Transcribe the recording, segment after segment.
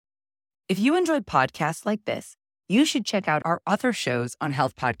If you enjoyed podcasts like this, you should check out our other shows on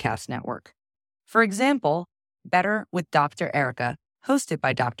Health Podcast Network. For example, Better with Dr. Erica, hosted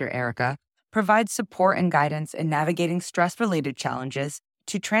by Dr. Erica, provides support and guidance in navigating stress-related challenges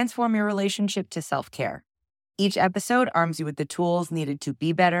to transform your relationship to self-care. Each episode arms you with the tools needed to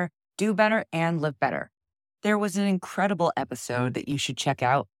be better, do better, and live better. There was an incredible episode that you should check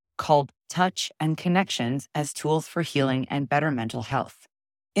out called Touch and Connections as Tools for Healing and Better Mental Health.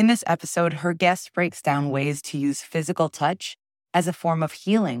 In this episode, her guest breaks down ways to use physical touch as a form of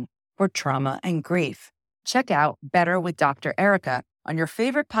healing for trauma and grief. Check out Better with Dr. Erica on your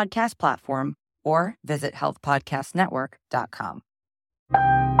favorite podcast platform or visit healthpodcastnetwork.com.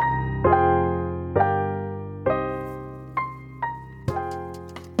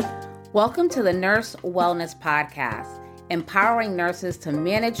 Welcome to the Nurse Wellness Podcast, empowering nurses to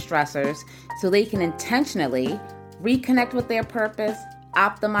manage stressors so they can intentionally reconnect with their purpose,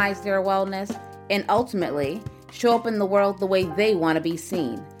 optimize their wellness, and ultimately show up in the world the way they want to be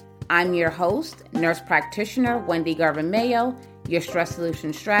seen. I'm your host, nurse practitioner Wendy Garvin-Mayo, your stress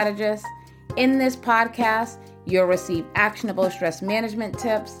solution strategist. In this podcast, you'll receive actionable stress management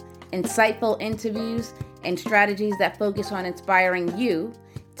tips, insightful interviews, and strategies that focus on inspiring you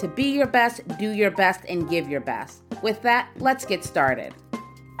to be your best, do your best, and give your best. With that, let's get started.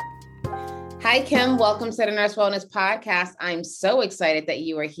 Hi, Kim. Welcome to the Nurse Wellness Podcast. I'm so excited that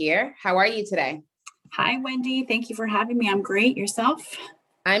you are here. How are you today? Hi, Wendy. Thank you for having me. I'm great. Yourself?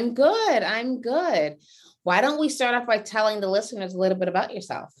 I'm good. Why don't we start off by telling the listeners a little bit about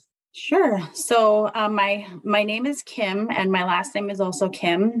yourself? Sure. So my name is Kim, and my last name is also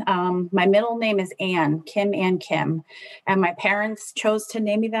Kim. My middle name is Ann, Kim Ann Kim, and my parents chose to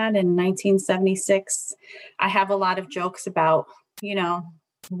name me that in 1976. I have a lot of jokes about,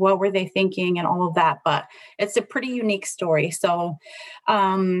 what were they thinking and all of that, but it's a pretty unique story. So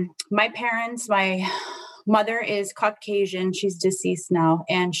my parents, my mother is Caucasian. She's deceased now,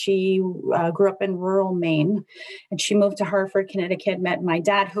 and she grew up in rural Maine, and she moved to Hartford, Connecticut, met my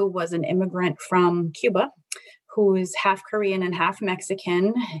dad, who was an immigrant from Cuba, who is half Korean and half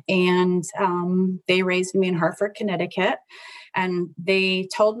Mexican, and they raised me in Hartford, Connecticut. And they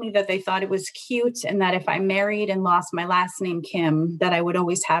told me that they thought it was cute and that if I married and lost my last name, Kim, that I would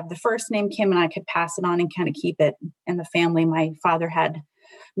always have the first name, Kim, and I could pass it on and kind of keep it in the family. My father had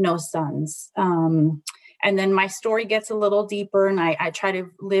no sons. And then my story gets a little deeper, and I try to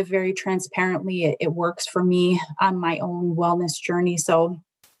live very transparently. It works for me on my own wellness journey. So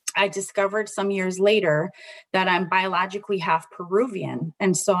I discovered some years later that I'm biologically half Peruvian.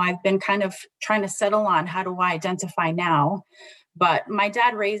 And so I've been kind of trying to settle on how do I identify now. But my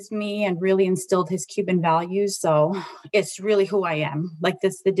dad raised me and really instilled his Cuban values. So it's really who I am. Like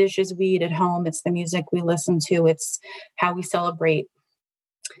this, the dishes we eat at home, it's the music we listen to, it's how we celebrate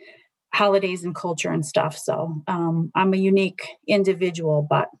holidays and culture and stuff. So I'm a unique individual,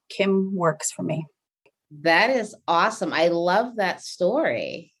 but Kim works for me. That is awesome. I love that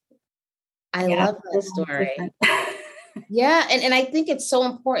story. I love that story. Yeah. And I think it's so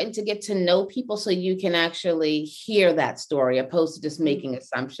important to get to know people so you can actually hear that story opposed to just making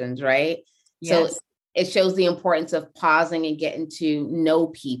assumptions, right? Yes. So it shows the importance of pausing and getting to know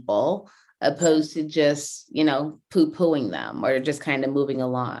people opposed to just, poo-pooing them or just kind of moving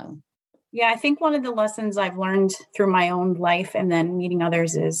along. Yeah, I think one of the lessons I've learned through my own life and then meeting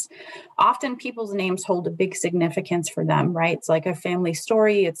others is often people's names hold a big significance for them, right? It's like a family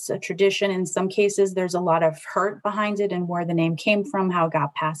story. It's a tradition. In some cases, there's a lot of hurt behind it and where the name came from, how it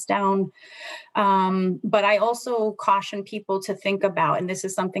got passed down. But I also caution people to think about, and this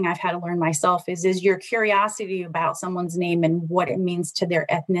is something I've had to learn myself, is your curiosity about someone's name and what it means to their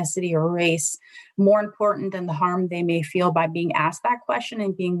ethnicity or race more important than the harm they may feel by being asked that question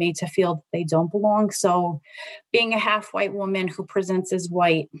and being made to feel that they don't belong. So being a half white woman who presents as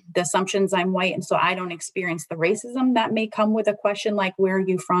white, the assumptions I'm white, and so I don't experience the racism that may come with a question like, where are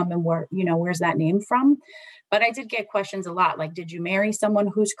you from and where's that name from? But I did get questions a lot, like, did you marry someone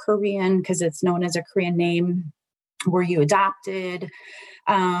who's Korean? Because it's known as a Korean name. Were you adopted?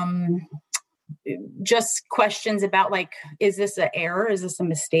 Just questions about like, is this an error? Is this a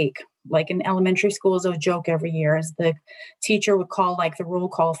mistake? Like in elementary school is a joke every year as the teacher would call like the roll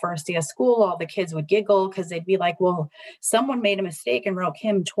call first day of school, all the kids would giggle because they'd be like, well, someone made a mistake and wrote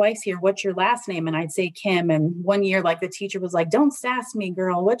Kim twice here. What's your last name? And I'd say Kim. And one year, like the teacher was like, don't sass me,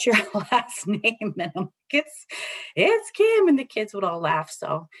 girl. What's your last name? And I'm like, it's Kim. And the kids would all laugh.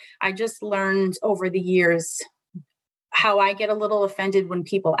 So I just learned over the years how I get a little offended when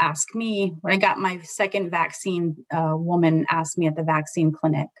people ask me. When I got my second vaccine, a woman asked me at the vaccine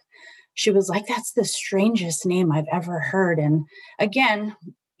clinic. She was like, that's the strangest name I've ever heard. And again,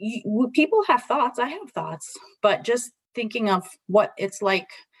 people have thoughts. I have thoughts, but just thinking of what it's like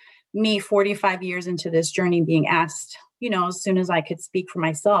me 45 years into this journey being asked, as soon as I could speak for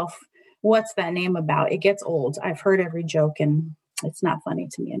myself, what's that name about? It gets old. I've heard every joke and it's not funny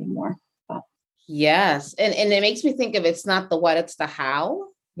to me anymore. But yes. And it makes me think of, it's not the what, it's the how.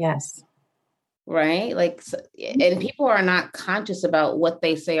 Yes. Right. And people are not conscious about what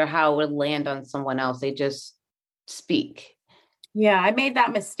they say or how it would land on someone else. They just speak. Yeah, I made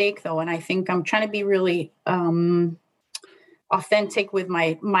that mistake though. And I think I'm trying to be really authentic with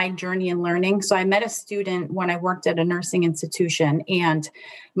my journey in learning. So I met a student when I worked at a nursing institution, and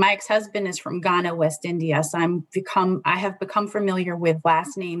my ex-husband is from Ghana, West India. So I have become familiar with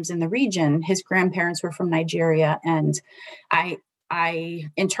last names in the region. His grandparents were from Nigeria, and I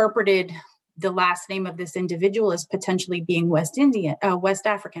interpreted the last name of this individual as potentially being West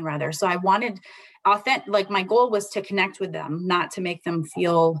African rather. So I wanted my goal was to connect with them, not to make them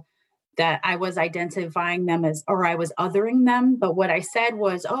feel that I was identifying them as, or I was othering them. But what I said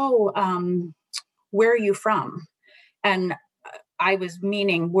was, where are you from? And I was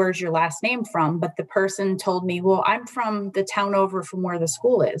meaning, where's your last name from? But the person told me, well, I'm from the town over from where the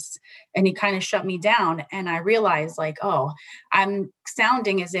school is. And he kind of shut me down. And I realized I'm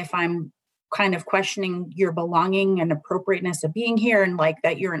sounding as if I'm kind of questioning your belonging and appropriateness of being here, and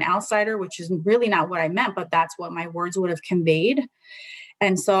that you're an outsider, which is really not what I meant, but that's what my words would have conveyed.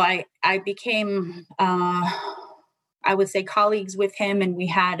 And so I became, I would say, colleagues with him, and we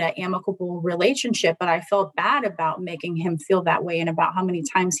had an amicable relationship, but I felt bad about making him feel that way and about how many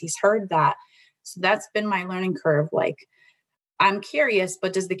times he's heard that. So that's been my learning curve. I'm curious,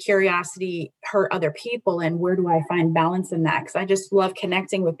 but does the curiosity hurt other people? And where do I find balance in that? Because I just love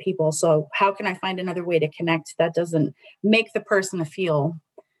connecting with people. So how can I find another way to connect that doesn't make the person feel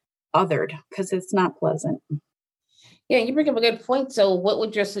othered? Because it's not pleasant. Yeah, you bring up a good point. So what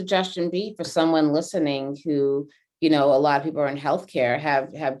would your suggestion be for someone listening who, a lot of people are in healthcare,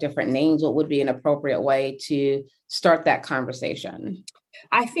 have different names? What would be an appropriate way to start that conversation?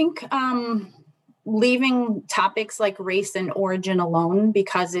 I think leaving topics like race and origin alone,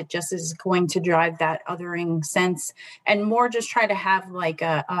 because it just is going to drive that othering sense, and more just try to have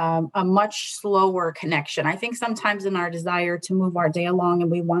a much slower connection. I think sometimes in our desire to move our day along and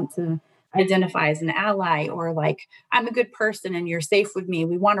we want to identify as an ally, or I'm a good person and you're safe with me,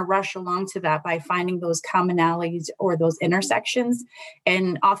 we want to rush along to that by finding those commonalities or those intersections.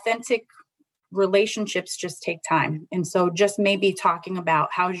 And authentic relationships just take time. And so just maybe talking about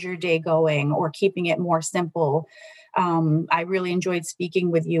how's your day going, or keeping it more simple. I really enjoyed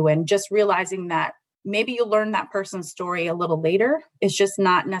speaking with you, and just realizing that maybe you'll learn that person's story a little later. It's just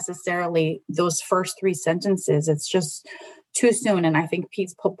not necessarily those first 3 sentences. It's just too soon. And I think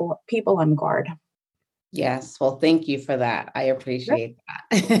people on guard. Yes. Well, thank you for that. I appreciate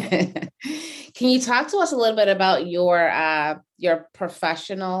that. Can you talk to us a little bit about your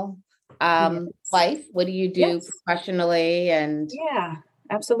professional life? What do you do professionally? And yeah,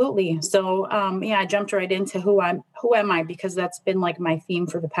 absolutely. So, I jumped right into who am I, because that's been my theme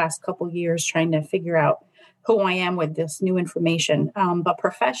for the past couple of years, trying to figure out who I am with this new information. But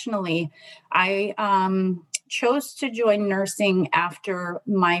professionally, I chose to join nursing after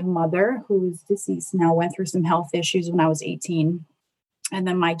my mother, who's deceased now, went through some health issues when I was 18. And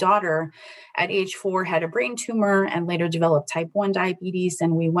then my daughter at age 4 had a brain tumor and later developed type 1 diabetes.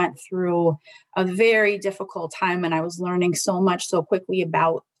 And we went through a very difficult time. And I was learning so much so quickly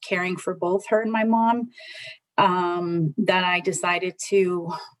about caring for both her and my mom, that I decided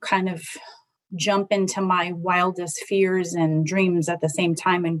to kind of jump into my wildest fears and dreams at the same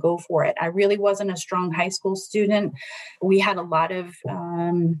time and go for it. I really wasn't a strong high school student. We had a lot of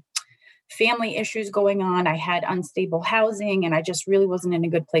family issues going on. I had unstable housing, and I just really wasn't in a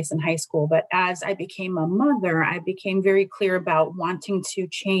good place in high school. But as I became a mother, I became very clear about wanting to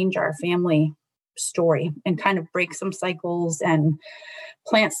change our family story and kind of break some cycles and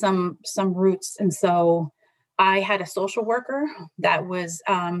plant some roots. And so I had a social worker that was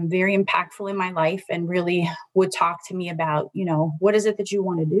very impactful in my life and really would talk to me about, what is it that you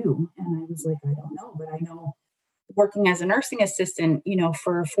want to do? And I was like, I don't know, but I know working as a nursing assistant,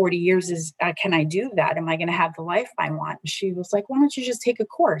 for 40 years can I do that? Am I going to have the life I want? She was like, why don't you just take a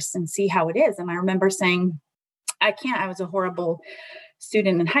course and see how it is? And I remember saying, I can't. I was a horrible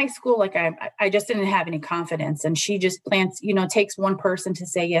student in high school. I just didn't have any confidence. And she just takes one person to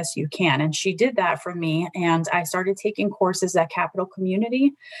say, yes, you can. And she did that for me. And I started taking courses at Capital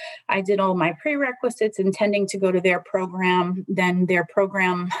Community. I did all my prerequisites intending to go to their program. Then their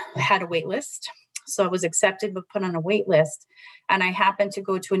program had a wait list. So I was accepted, but put on a wait list. And I happened to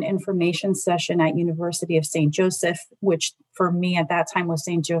go to an information session at University of St. Joseph, which for me at that time was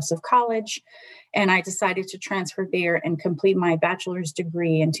St. Joseph College. And I decided to transfer there and complete my bachelor's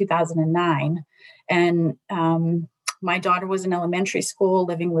degree in 2009. And my daughter was in elementary school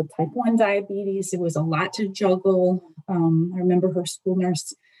living with type 1 diabetes. It was a lot to juggle. I remember her school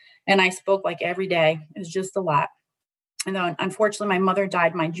nurse and I spoke like every day. It was just a lot. And then unfortunately, my mother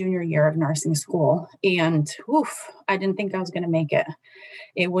died my junior year of nursing school. And I didn't think I was going to make it.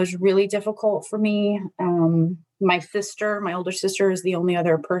 It was really difficult for me. My older sister, is the only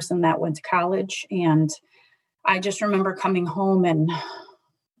other person that went to college. And I just remember coming home and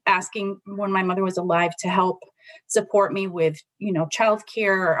asking when my mother was alive to help support me with,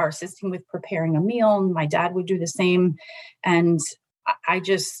 childcare or assisting with preparing a meal. And my dad would do the same. And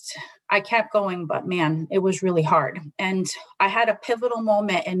I kept going, but man, it was really hard. And I had a pivotal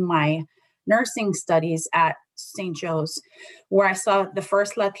moment in my nursing studies at St. Joe's where I saw the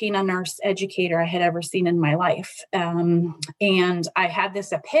first Latina nurse educator I had ever seen in my life. And I had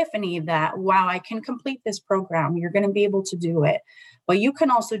this epiphany that, wow, I can complete this program. You're going to be able to do it. But you can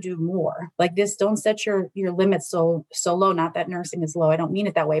also do more. Like this, don't set your limits so low. Not that nursing is low. I don't mean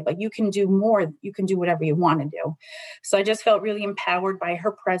it that way, but you can do more. You can do whatever you want to do. So I just felt really empowered by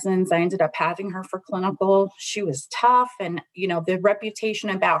her presence. I ended up having her for clinical. She was tough. And, the reputation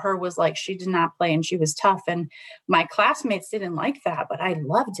about her was like, she did not play and she was tough. And my classmates didn't like that, but I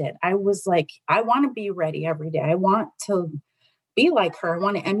loved it. I was like, I want to be ready every day. I want to be like her. I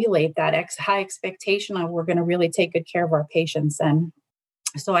want to emulate that high expectation of we're going to really take good care of our patients. And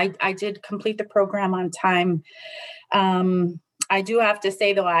so I did complete the program on time. I do have to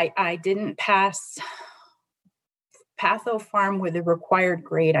say, though, I didn't pass Patho-Pharm with a required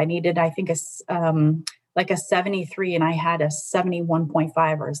grade. I needed, I think, a 73, and I had a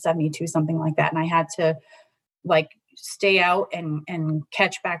 71.5 or a 72, something like that. And I had to stay out and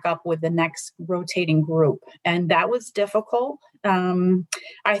catch back up with the next rotating group. And that was difficult.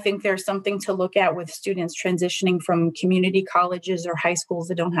 I think there's something to look at with students transitioning from community colleges or high schools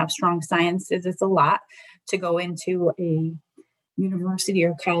that don't have strong sciences. It's a lot to go into a university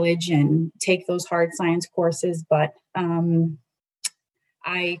or college and take those hard science courses. But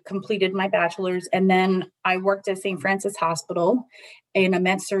I completed my bachelor's, and then I worked at St. Francis Hospital in a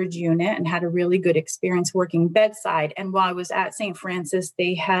med-surg unit and had a really good experience working bedside. And while I was at St. Francis,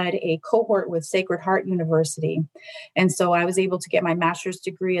 they had a cohort with Sacred Heart University. And so I was able to get my master's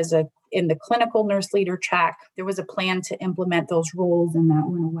degree in the clinical nurse leader track. There was a plan to implement those roles, and that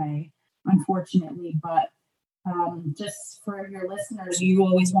went away, unfortunately. But just for your listeners, you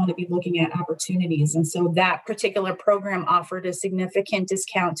always want to be looking at opportunities. And so that particular program offered a significant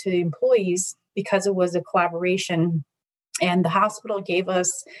discount to employees because it was a collaboration. And the hospital gave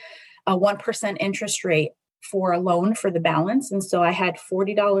us a 1% interest rate for a loan for the balance. And so I had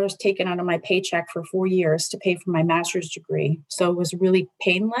 $40 taken out of my paycheck for 4 years to pay for my master's degree. So it was really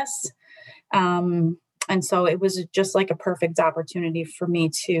painless. And so it was just like a perfect opportunity for me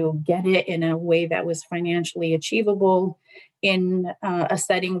to get it in a way that was financially achievable in a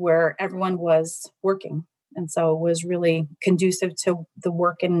setting where everyone was working. And so it was really conducive to the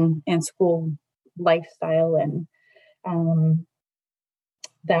work and school lifestyle. And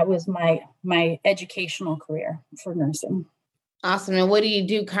that was my educational career for nursing. Awesome. And what do you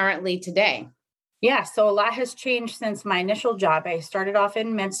do currently today? Yeah, so a lot has changed since my initial job. I started off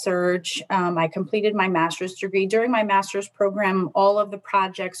in med-surg. I completed my master's degree. During my master's program, all of the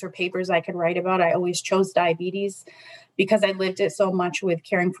projects or papers I could write about, I always chose diabetes because I lived it so much with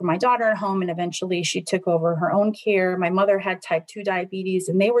caring for my daughter at home. And eventually she took over her own care. My mother had type 2 diabetes,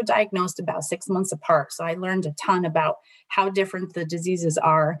 and they were diagnosed about 6 months apart. So I learned a ton about how different the diseases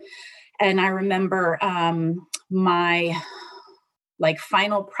are. And I remember my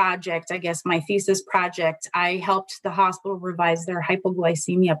final project, I guess my thesis project, I helped the hospital revise their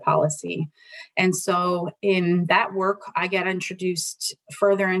hypoglycemia policy. And so in that work, I got introduced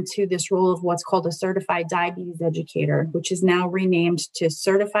further into this role of what's called a certified diabetes educator, which is now renamed to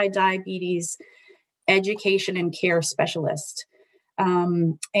certified diabetes education and care specialist.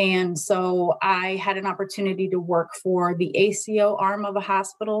 And so I had an opportunity to work for the ACO arm of a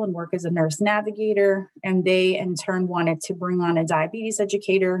hospital and work as a nurse navigator. And they in turn wanted to bring on a diabetes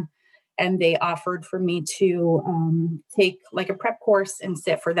educator. And they offered for me to take a prep course and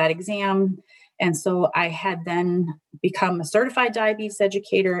sit for that exam. And so I had then become a certified diabetes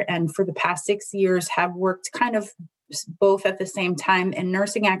educator. And for the past 6 years have worked kind of both at the same time in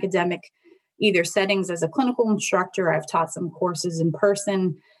nursing academic either settings as a clinical instructor. I've taught some courses in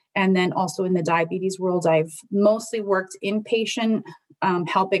person. And then also in the diabetes world, I've mostly worked inpatient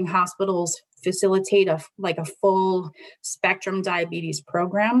helping hospitals facilitate a full spectrum diabetes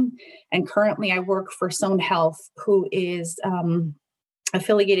program. And currently I work for Sohn Health, who is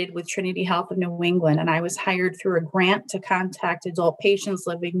affiliated with Trinity Health of New England. And I was hired through a grant to contact adult patients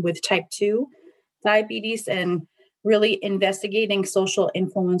living with type 2 diabetes and really investigating social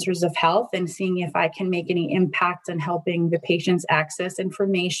influencers of health and seeing if I can make any impact on helping the patients access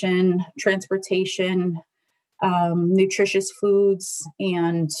information, transportation, nutritious foods,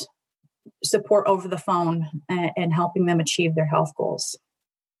 and support over the phone and helping them achieve their health goals.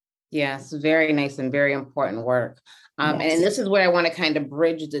 Yes, very nice and very important work. Yes. And this is where I want to kind of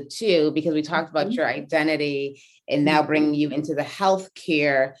bridge the two, because we talked about your identity and now bringing you into the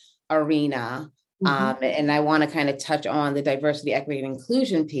healthcare arena. And I want to kind of touch on the diversity, equity, and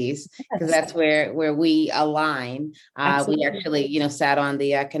inclusion piece, because that's where we align. We actually, sat on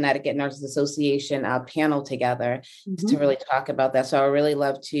the Connecticut Nurses Association panel together to really talk about that. So I would really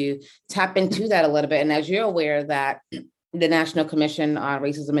love to tap into that a little bit. And as you're aware that the National Commission on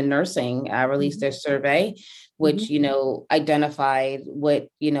Racism in Nursing released their survey, which, identified what,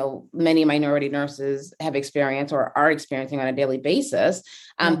 many minority nurses have experienced or are experiencing on a daily basis.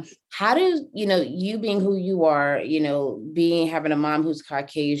 How do, you being who you are, having a mom who's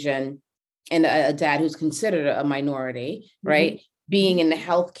Caucasian and a dad who's considered a minority, right? Being in the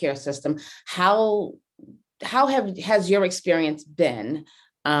healthcare system, how has your experience been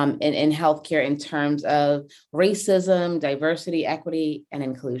in healthcare in terms of racism, diversity, equity, and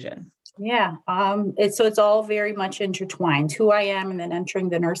inclusion? Yeah. It's all very much intertwined, who I am and then entering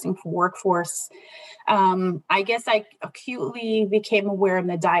the nursing workforce. I guess I acutely became aware in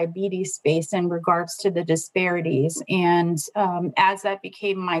the diabetes space in regards to the disparities. And as that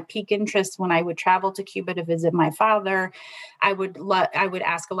became my peak interest, when I would travel to Cuba to visit my father, I would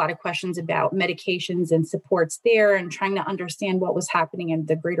ask a lot of questions about medications and supports there and trying to understand what was happening in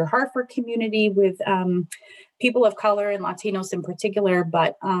the greater Hartford community with people of color and Latinos in particular.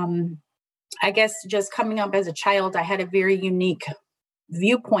 But I guess just coming up as a child, I had a very unique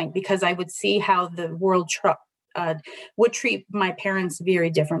viewpoint because I would see how the world would treat my parents very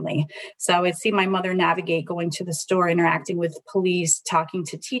differently. So I would see my mother navigate going to the store, interacting with police, talking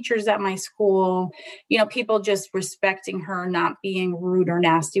to teachers at my school, people just respecting her, not being rude or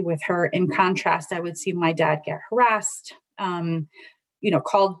nasty with her. In contrast, I would see my dad get harassed,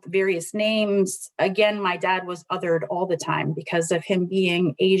 called various names. Again, my dad was othered all the time because of him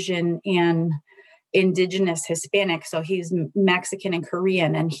being Asian and indigenous Hispanic. So he's Mexican and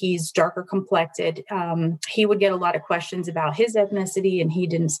Korean, and he's darker complected. He would get a lot of questions about his ethnicity, and he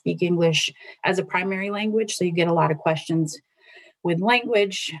didn't speak English as a primary language. So you get a lot of questions with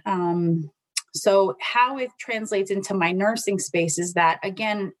language. So how it translates into my nursing space is that,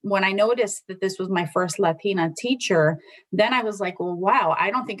 again, when I noticed that this was my first Latina teacher, then I was like, well, wow,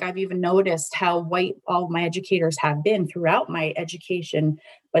 I don't think I've even noticed how white all my educators have been throughout my education.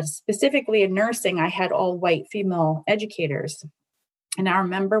 But specifically in nursing, I had all white female educators. And I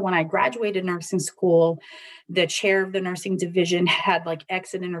remember when I graduated nursing school, the chair of the nursing division had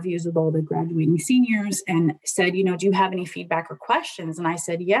exit interviews with all the graduating seniors and said, do you have any feedback or questions? And I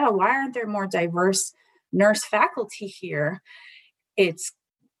said, yeah, why aren't there more diverse nurse faculty here? It's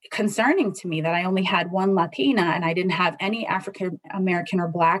concerning to me that I only had one Latina and I didn't have any African American or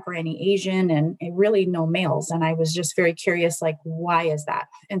Black or any Asian and really no males. And I was just very curious, why is that?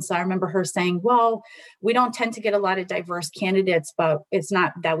 And so I remember her saying, well, we don't tend to get a lot of diverse candidates, but it's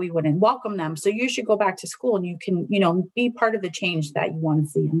not that we wouldn't welcome them. So you should go back to school and you can, be part of the change that you want to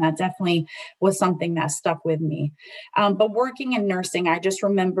see. And that definitely was something that stuck with me. But working in nursing, I just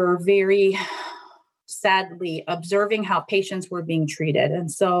remember very sadly observing how patients were being treated. And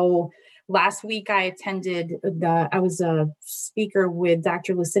so last week I was a speaker with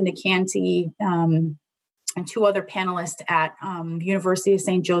Dr. Lucinda Canty and two other panelists at University of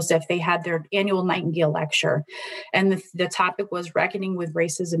St. Joseph. They had their annual Nightingale lecture. And the topic was reckoning with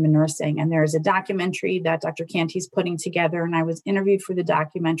racism in nursing. And there's a documentary that Dr. Canty's putting together. And I was interviewed for the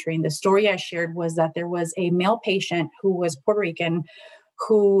documentary. And the story I shared was that there was a male patient who was Puerto Rican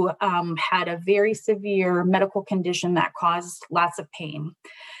who had a very severe medical condition that caused lots of pain.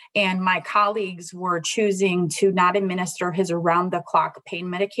 And my colleagues were choosing to not administer his around-the-clock pain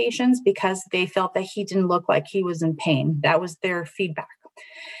medications because they felt that he didn't look like he was in pain. That was their feedback.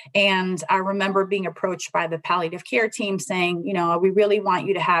 And I remember being approached by the palliative care team saying, we really want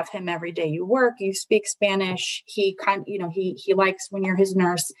you to have him every day you work. You speak Spanish. He likes when you're his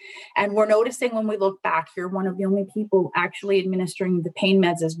nurse. And we're noticing when we look back, you're one of the only people actually administering the pain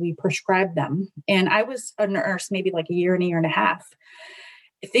meds as we prescribe them. And I was a nurse maybe a year and a half.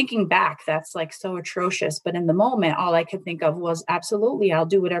 thinking back, that's like so atrocious. But in the moment, all I could think of was absolutely, I'll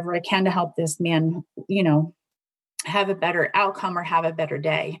do whatever I can to help this man, have a better outcome or have a better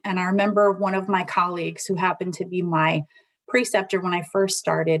day. And I remember one of my colleagues who happened to be my preceptor when I first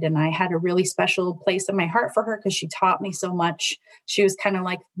started, and I had a really special place in my heart for her because she taught me so much. She was kind of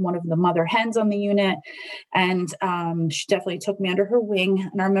like one of the mother hens on the unit, and she definitely took me under her wing.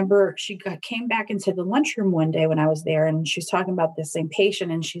 And I remember she came back into the lunchroom one day when I was there, and she was talking about this same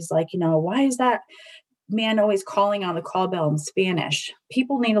patient, and she's like, why is that man always calling on the call bell in Spanish?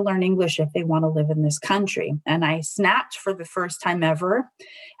 People need to learn English if they want to live in this country. And I snapped for the first time ever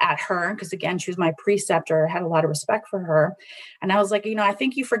at her, because again, she was my preceptor. I had a lot of respect for her. And I was like, I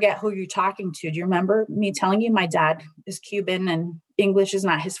think you forget who you're talking to. Do you remember me telling you my dad is Cuban and English is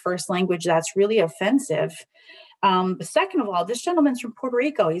not his first language? That's really offensive. But second of all, this gentleman's from Puerto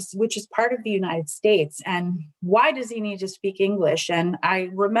Rico, which is part of the United States. And why does he need to speak English? And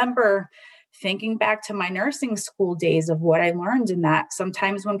I remember thinking back to my nursing school days of what I learned in that.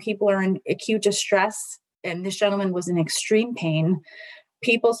 Sometimes when people are in acute distress, and this gentleman was in extreme pain,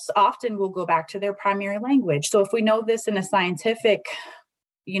 people often will go back to their primary language. So if we know this in a scientific,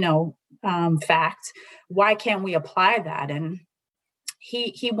 fact, why can't we apply that? And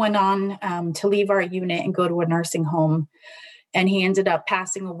he went on to leave our unit and go to a nursing home, and he ended up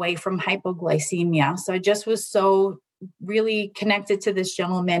passing away from hypoglycemia. So I just was so really connected to this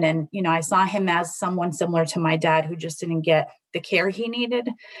gentleman. And, I saw him as someone similar to my dad who just didn't get the care he needed.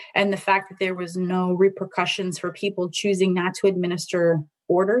 And the fact that there was no repercussions for people choosing not to administer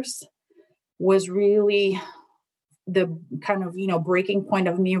orders was really the kind of, breaking point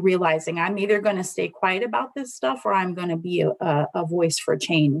of me realizing I'm either going to stay quiet about this stuff or I'm going to be a voice for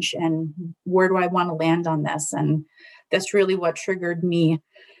change. And where do I want to land on this? And that's really what triggered me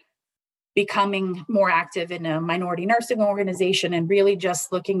becoming more active in a minority nursing organization and really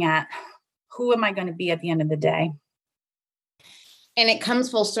just looking at who am I going to be at the end of the day. And it comes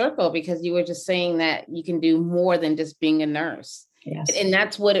full circle because you were just saying that you can do more than just being a nurse. Yes. And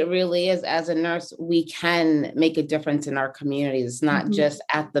that's what it really is. As a nurse, we can make a difference in our communities. It's not just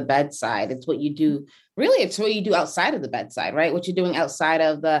at the bedside. It's what you do. Really, it's what you do outside of the bedside, right? What you're doing outside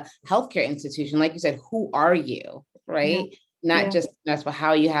of the healthcare institution. Like you said, who are you, right? Yeah. Not just that's but how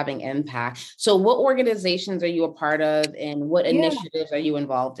are you having impact. So what organizations are you a part of and what initiatives are you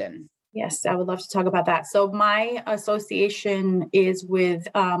involved in? Yes, I would love to talk about that. So my association is with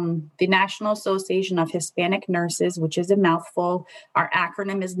the National Association of Hispanic Nurses, which is a mouthful. Our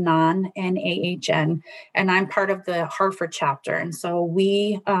acronym is NAHN, and I'm part of the Hartford chapter. And so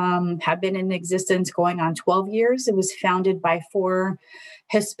we have been in existence going on 12 years. It was founded by 4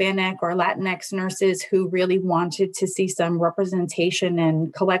 Hispanic or Latinx nurses who really wanted to see some representation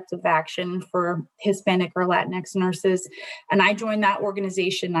and collective action for Hispanic or Latinx nurses. And I joined that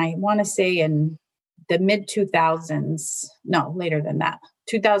organization, I want to say in the mid 2000s, no, later than that,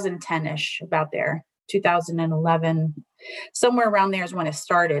 2010-ish, about there, 2011, somewhere around there is when it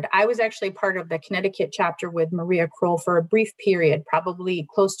started. I was actually part of the Connecticut chapter with Maria Kroll for a brief period, probably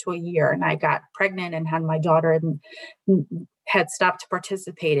close to a year. And I got pregnant and had my daughter and had stopped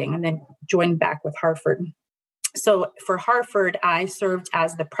participating and then joined back with Hartford. So for Hartford, I served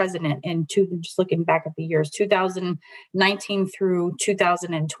as the president just looking back at the years, 2019 through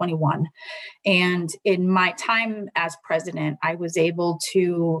 2021. And in my time as president, I was able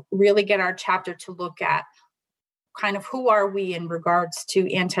to really get our chapter to look at kind of who are we in regards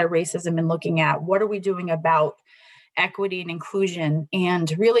to anti-racism and looking at what are we doing about equity and inclusion,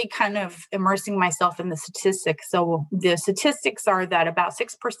 and really kind of immersing myself in the statistics. So the statistics are that about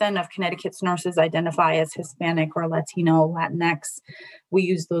 6% of Connecticut's nurses identify as Hispanic or Latino, Latinx. We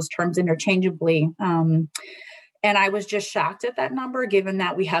use those terms interchangeably. And I was just shocked at that number, given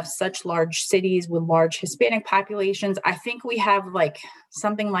that we have such large cities with large Hispanic populations. I think we have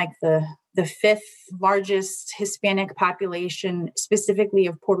something like the 5th largest Hispanic population, specifically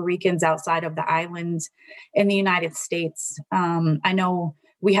of Puerto Ricans outside of the islands in the United States. I know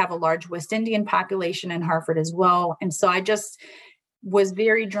we have a large West Indian population in Hartford as well. And so I just was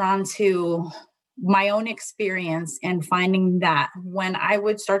very drawn to my own experience and finding that when I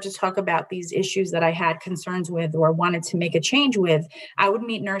would start to talk about these issues that I had concerns with or wanted to make a change with, I would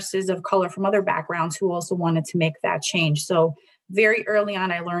meet nurses of color from other backgrounds who also wanted to make that change. So very early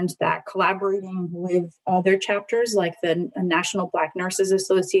on, I learned that collaborating with other chapters, like the National Black Nurses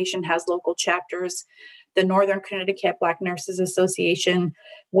Association has local chapters. The Northern Connecticut Black Nurses Association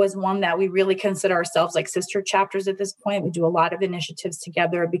was one that we really consider ourselves like sister chapters at this point. We do a lot of initiatives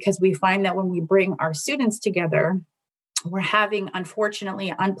together because we find that when we bring our students together, we're having,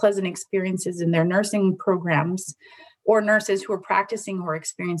 unfortunately, unpleasant experiences in their nursing programs or nurses who are practicing or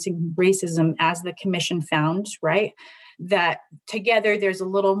experiencing racism, as the commission found, right? That together there's a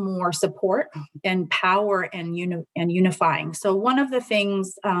little more support and power and unifying. So one of the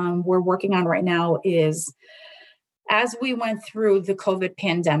things we're working on right now is, as we went through the COVID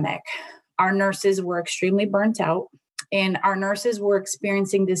pandemic, our nurses were extremely burnt out. And our nurses were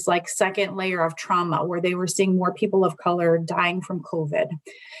experiencing this like second layer of trauma where they were seeing more people of color dying from COVID.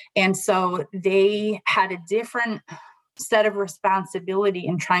 And so they had a different set of responsibility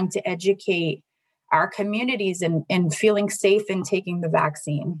in trying to educate our communities and feeling safe in taking the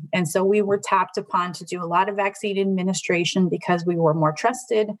vaccine. And so we were tapped upon to do a lot of vaccine administration because we were more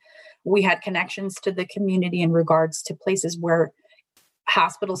trusted. We had connections to the community in regards to places where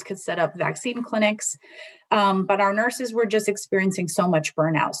hospitals could set up vaccine clinics. But our nurses were just experiencing so much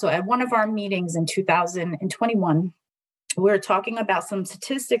burnout. So at one of our meetings in 2021, we were talking about some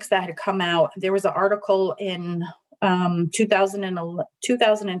statistics that had come out. There was an article in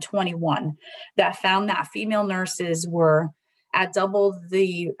 2021 that found that female nurses were at double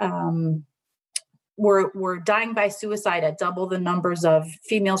the were dying by suicide at double the numbers of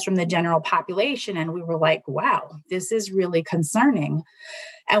females from the general population. And we were like, wow, this is really concerning.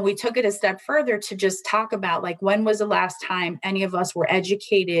 And we took it a step further to just talk about, like, when was the last time any of us were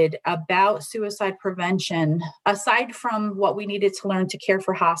educated about suicide prevention, aside from what we needed to learn to care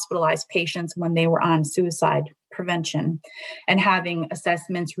for hospitalized patients when they were on suicide prevention and having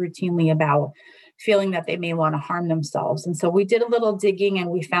assessments routinely about feeling that they may want to harm themselves. And so we did a little digging and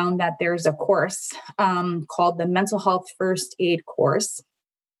we found that there's a course called the Mental Health First Aid course.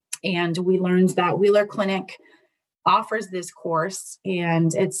 And we learned that Wheeler Clinic offers this course,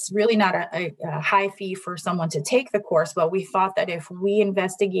 and it's really not a high fee for someone to take the course, but we thought that if we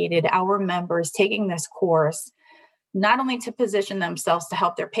investigated our members taking this course, not only to position themselves to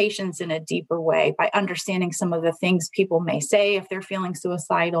help their patients in a deeper way by understanding some of the things people may say if they're feeling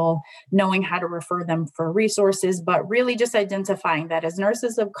suicidal, knowing how to refer them for resources, but really just identifying that as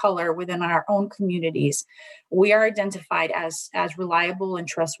nurses of color within our own communities, we are identified as reliable and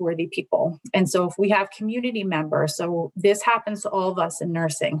trustworthy people. And so if we have community members, so this happens to all of us in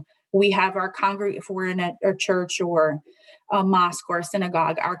nursing, we have our if we're in a church or a mosque or a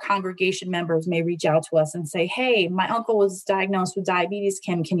synagogue, our congregation members may reach out to us and say, hey, my uncle was diagnosed with diabetes,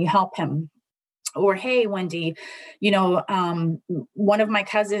 Kim, can you help him? Or, hey, Wendy, one of my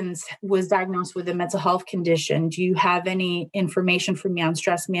cousins was diagnosed with a mental health condition. Do you have any information for me on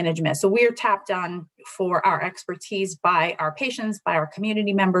stress management? So we are tapped on for our expertise by our patients, by our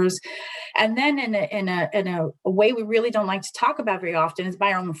community members. And then in a way we really don't like to talk about very often is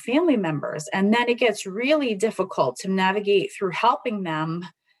by our own family members. And then it gets really difficult to navigate through helping them.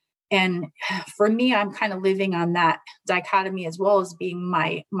 And for me, I'm kind of living on that dichotomy as well as being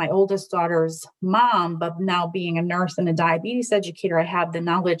my oldest daughter's mom, but now being a nurse and a diabetes educator, I have the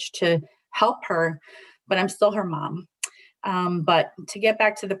knowledge to help her, but I'm still her mom. But to get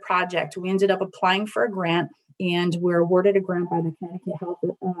back to the project, we ended up applying for a grant, and we're awarded a grant by the Connecticut Health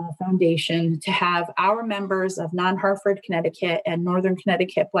Foundation to have our members of Non-Hartford, Connecticut and Northern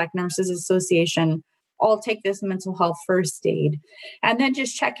Connecticut Black Nurses Association all take this mental health first aid, and then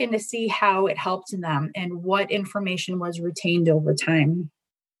just check in to see how it helped them and what information was retained over time.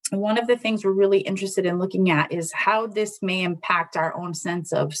 And one of the things we're really interested in looking at is how this may impact our own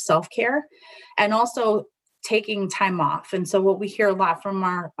sense of self-care and also taking time off. And so what we hear a lot from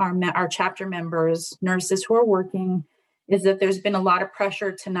our chapter members, nurses who are working, is that there's been a lot of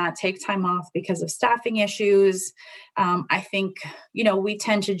pressure to not take time off because of staffing issues. I think, we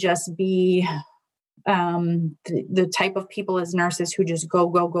tend to just be the type of people as nurses who just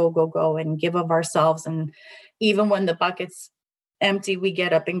go and give of ourselves. And even when the bucket's empty, we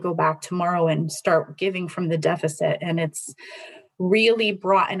get up and go back tomorrow and start giving from the deficit. And it's really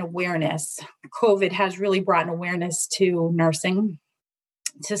brought an awareness. COVID has really brought an awareness to nursing,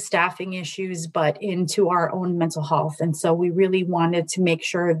 to staffing issues, but into our own mental health. And so we really wanted to make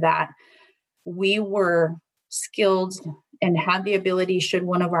sure that we were skilled and had the ability, should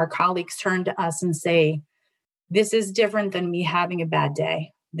one of our colleagues turn to us and say, this is different than me having a bad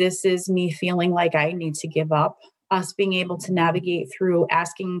day. This is me feeling like I need to give up. Us being able to navigate through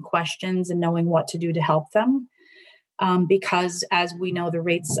asking questions and knowing what to do to help them. Because as we know, the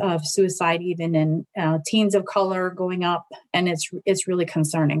rates of suicide, even in teens of color, going up, and it's really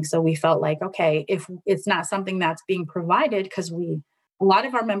concerning. So we felt like, okay, if it's not something that's being provided, because a lot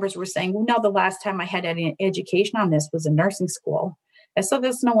of our members were saying, well, no, the last time I had any education on this was in nursing school. And so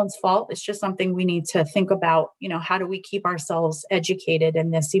that's no one's fault. It's just something we need to think about, how do we keep ourselves educated?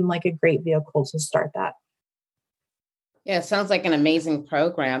 And this seemed like a great vehicle to start that. Yeah, it sounds like an amazing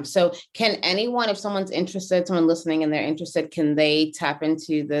program. So can anyone, if someone's interested, someone listening and they're interested, can they tap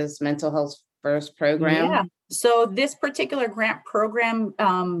into this mental health first program? Yeah. So this particular grant program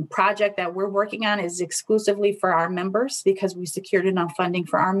project that we're working on is exclusively for our members because we secured enough funding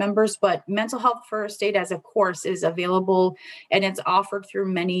for our members. But Mental Health First Aid as a course is available and it's offered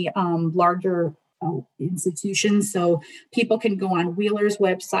through many larger institutions. So people can go on Wheeler's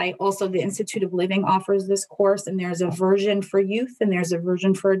website. Also, the Institute of Living offers this course, and there's a version for youth and there's a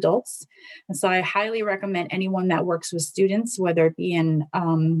version for adults. And so I highly recommend anyone that works with students, whether it be in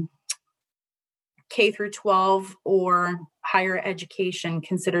K through 12 or higher education,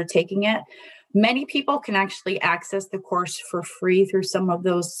 consider taking it. Many people can actually access the course for free through some of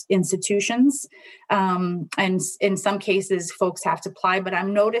those institutions. And in some cases, folks have to apply, but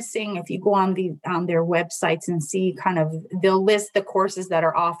I'm noticing if you go on their websites and see they'll list the courses that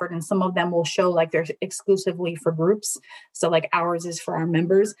are offered, and some of them will show like they're exclusively for groups. So like ours is for our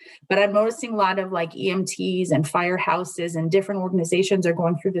members, but I'm noticing a lot of like EMTs and firehouses and different organizations are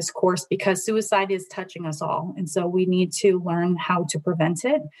going through this course because suicide is touching us all. And so we need to learn how to prevent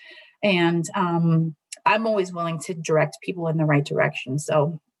it. And I'm always willing to direct people in the right direction.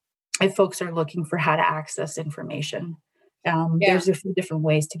 So if folks are looking for how to access information, there's a few different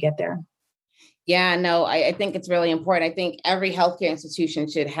ways to get there. Yeah, no, I think it's really important. I think every healthcare institution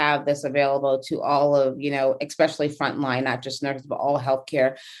should have this available to all of, especially frontline, not just nurses, but all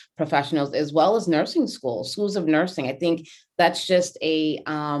healthcare professionals, as well as nursing schools of nursing. I think that's just a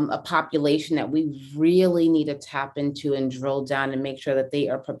population that we really need to tap into and drill down and make sure that they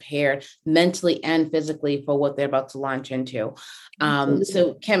are prepared mentally and physically for what they're about to launch into.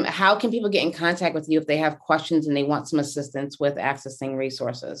 So Kim, how can people get in contact with you if they have questions and they want some assistance with accessing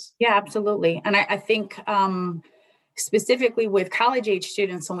resources? Yeah, absolutely. And I think specifically with college age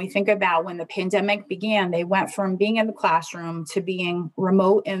students, when we think about when the pandemic began, they went from being in the classroom to being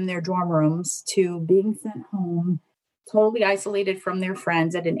remote in their dorm rooms to being sent home, totally isolated from their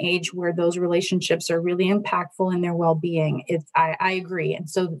friends at an age where those relationships are really impactful in their well-being. I agree. And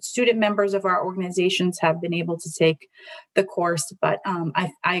so student members of our organizations have been able to take the course, but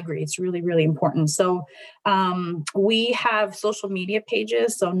I agree. It's really, really important. So we have social media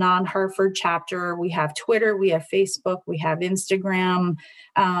pages. So non-Hartford chapter, we have Twitter, we have Facebook, we have Instagram.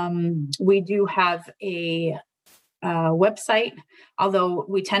 We do have a website, although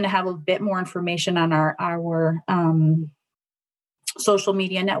we tend to have a bit more information on our social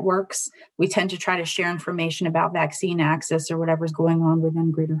media networks. We tend to try to share information about vaccine access or whatever's going on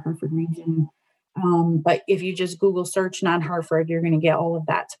within Greater Hartford region. But if you just Google search non-Hartford, you're going to get all of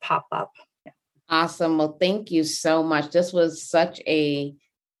that to pop up. Awesome. Well, thank you so much. This was such a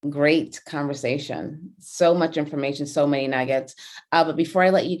great conversation. So much information, so many nuggets. But before I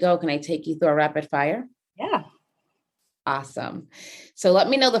let you go, can I take you through a rapid fire? Yeah. Awesome. So let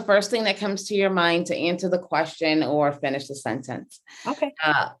me know the first thing that comes to your mind to answer the question or finish the sentence. Okay.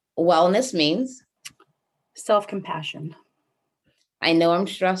 Wellness means? Self-compassion. I know I'm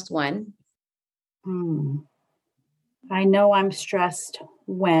stressed when? I know I'm stressed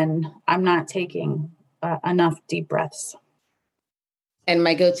when I'm not taking enough deep breaths. And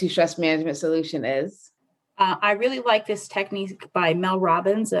my go-to stress management solution is? I really like this technique by Mel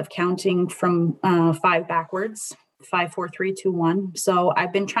Robbins of counting from 5 backwards. 5, 4, 3, 2, 1. So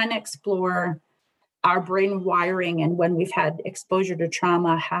I've been trying to explore our brain wiring and when we've had exposure to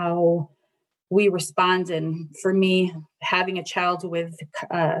trauma, how we respond. And for me, having a child with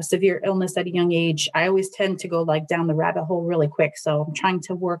severe illness at a young age, I always tend to go like down the rabbit hole really quick. So I'm trying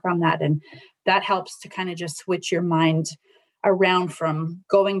to work on that. And that helps to kind of just switch your mind around from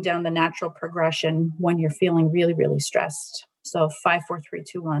going down the natural progression when you're feeling really, really stressed. So 5, 4, 3,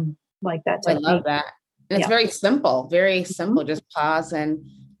 2, 1, like that technique. I love that. And it's very simple, very simple. Just pause. And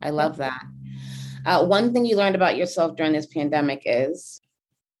I love that. One thing you learned about yourself during this pandemic is?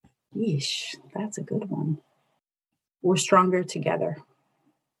 Yeesh, that's a good one. We're stronger together.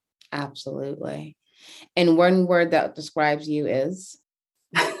 Absolutely. And one word that describes you is?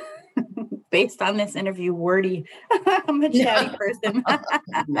 Based on this interview, wordy. I'm a chatty person.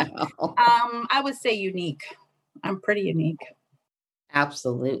 No. I would say unique. I'm pretty unique.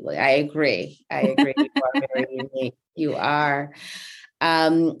 Absolutely. I agree. You are very unique. You are.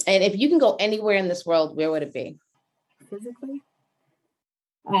 And if you can go anywhere in this world, where would it be? Physically?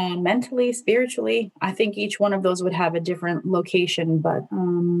 Mentally, spiritually. I think each one of those would have a different location, but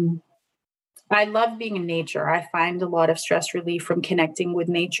I love being in nature. I find a lot of stress relief from connecting with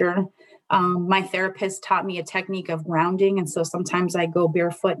nature. My therapist taught me a technique of grounding. And so sometimes I go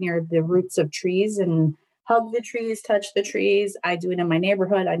barefoot near the roots of trees and hug the trees, touch the trees. I do it in my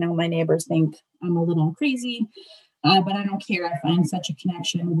neighborhood. I know my neighbors think I'm a little crazy. But I don't care. I find such a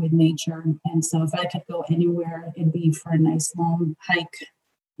connection with nature. And so if I could go anywhere, it'd be for a nice long hike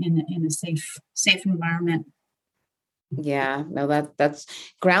in a safe environment. Yeah, no, that's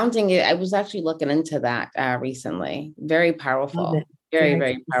grounding. I was actually looking into that recently. Very powerful. Very,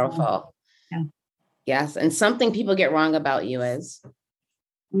 very powerful. Yeah. Yes. And something people get wrong about you is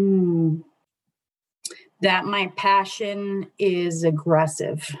that my passion is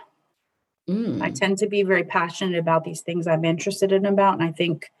aggressive. I tend to be very passionate about these things I'm interested in about. And I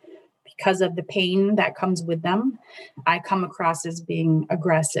think because of the pain that comes with them, I come across as being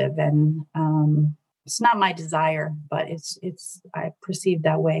aggressive. And it's not my desire, but I perceive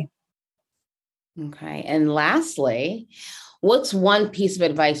that way. Okay. And lastly, what's one piece of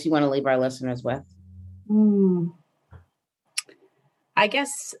advice you want to leave our listeners with? I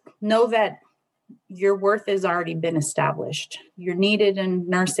guess know that your worth has already been established. You're needed in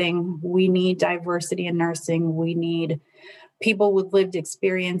nursing. We need diversity in nursing. We need people with lived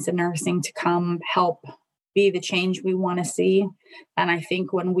experience in nursing to come help be the change we want to see. And I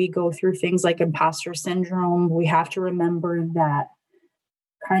think when we go through things like imposter syndrome, we have to remember that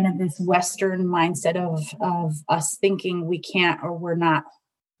kind of this Western mindset of us thinking we can't or we're not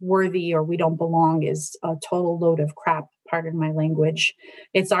worthy or we don't belong is a total load of crap, pardon my language.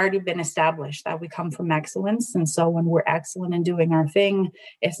 It's already been established that we come from excellence. And so when we're excellent in doing our thing,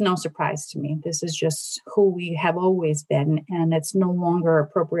 it's no surprise to me. This is just who we have always been. And it's no longer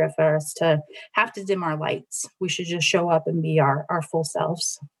appropriate for us to have to dim our lights. We should just show up and be our full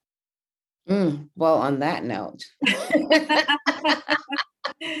selves. Well, on that note.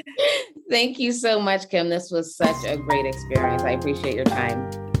 Thank you so much, Kim. This was such a great experience. I appreciate your time.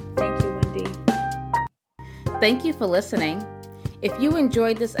 Thank you, Wendy. Thank you for listening. If you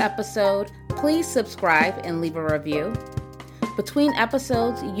enjoyed this episode, please subscribe and leave a review. Between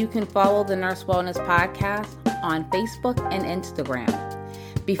episodes, you can follow the Nurse Wellness Podcast on Facebook and Instagram.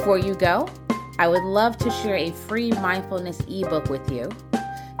 Before you go, I would love to share a free mindfulness ebook with you.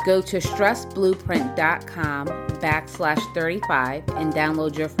 Go to stressblueprint.com/35 and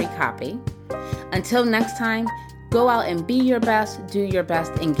download your free copy. Until next time, go out and be your best, do your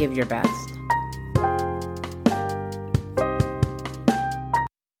best, and give your best.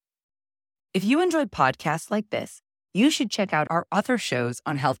 If you enjoyed podcasts like this, you should check out our other shows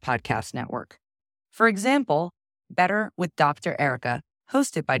on Health Podcast Network. For example, Better with Dr. Erica,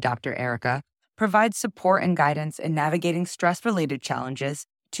 hosted by Dr. Erica, provides support and guidance in navigating stress-related challenges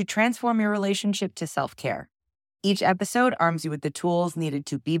to transform your relationship to self-care. Each episode arms you with the tools needed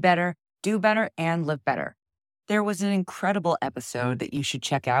to be better, do better, and live better. There was an incredible episode that you should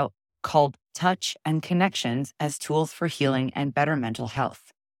check out called Touch and Connections as Tools for Healing and Better Mental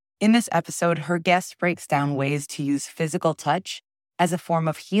Health. In this episode, her guest breaks down ways to use physical touch as a form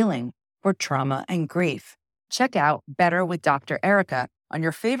of healing for trauma and grief. Check out Better with Dr. Erica on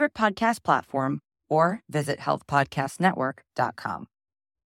your favorite podcast platform or visit healthpodcastnetwork.com.